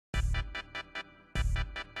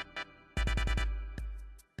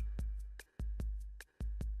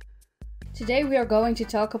Today we are going to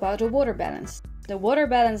talk about the water balance. The water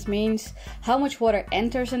balance means how much water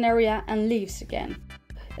enters an area and leaves again.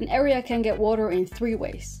 An area can get water in three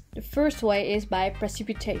ways. The first way is by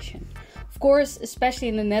precipitation. Of course, especially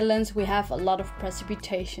in the Netherlands, we have a lot of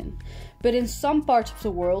precipitation. But in some parts of the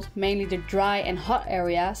world, mainly the dry and hot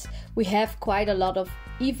areas, we have quite a lot of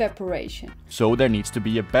evaporation. So there needs to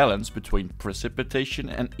be a balance between precipitation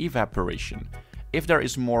and evaporation. If there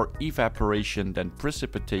is more evaporation than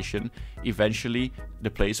precipitation, eventually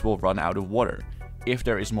the place will run out of water. If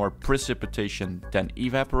there is more precipitation than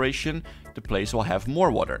evaporation, the place will have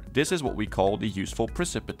more water. This is what we call the useful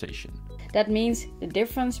precipitation. That means the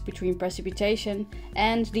difference between precipitation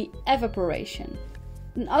and the evaporation.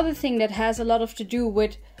 Another thing that has a lot to do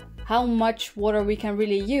with how much water we can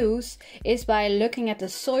really use is by looking at the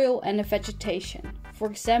soil and the vegetation. For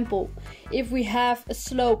example, if we have a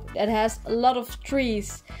slope that has a lot of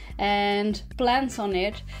trees and plants on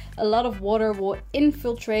it, a lot of water will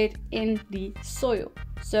infiltrate in the soil.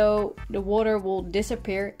 So the water will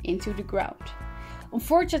disappear into the ground.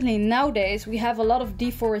 Unfortunately, nowadays we have a lot of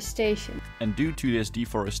deforestation. And due to this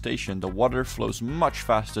deforestation, the water flows much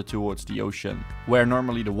faster towards the ocean. Where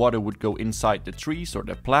normally the water would go inside the trees or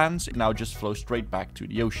the plants, it now just flows straight back to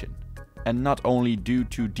the ocean. And not only due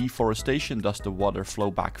to deforestation does the water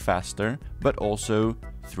flow back faster, but also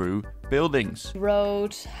through buildings.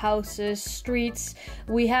 Roads, houses, streets.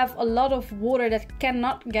 We have a lot of water that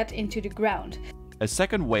cannot get into the ground. A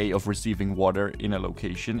second way of receiving water in a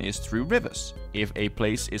location is through rivers. If a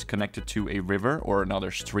place is connected to a river or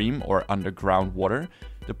another stream or underground water,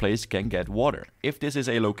 the place can get water. If this is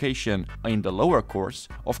a location in the lower course,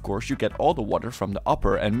 of course you get all the water from the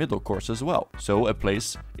upper and middle course as well. So a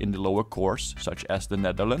place in the lower course, such as the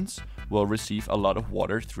Netherlands, will receive a lot of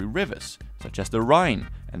water through rivers, such as the Rhine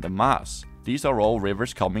and the Maas. These are all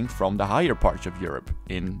rivers coming from the higher parts of Europe,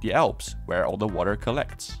 in the Alps, where all the water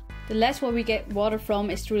collects. The last way we get water from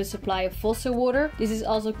is through the supply of fossil water. This is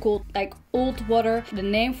also called old water. The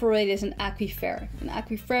name for it is an aquifer. An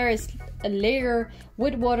aquifer is a layer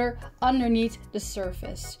with water underneath the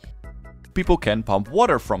surface. People can pump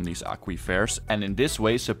water from these aquifers and in this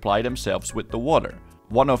way supply themselves with the water.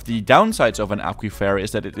 One of the downsides of an aquifer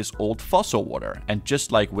is that it is old fossil water, and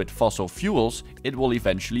just like with fossil fuels, it will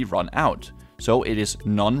eventually run out. So it is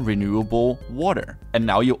non-renewable water. And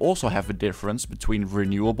now you also have a difference between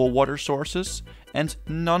renewable water sources and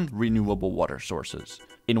non-renewable water sources,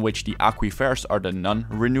 in which the aquifers are the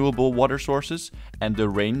non-renewable water sources and the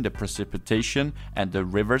rain, the precipitation and the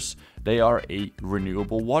rivers, they are a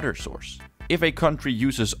renewable water source. If a country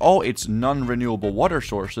uses all its non-renewable water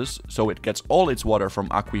sources, so it gets all its water from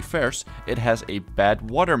aquifers, it has a bad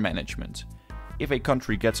water management. If a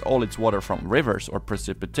country gets all its water from rivers or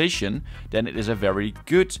precipitation, then it is a very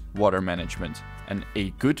good water management. And a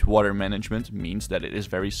good water management means that it is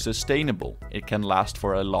very sustainable. It can last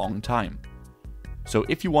for a long time. So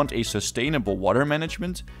if you want a sustainable water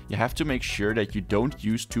management, you have to make sure that you don't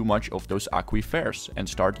use too much of those aquifers and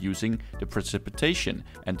start using the precipitation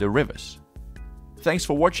and the rivers. Thanks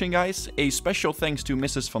for watching, guys. A special thanks to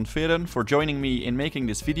Mrs. van Veeren for joining me in making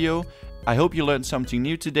this video. I hope you learned something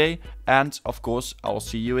new today, and of course I'll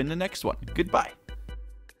see you in the next one. Goodbye.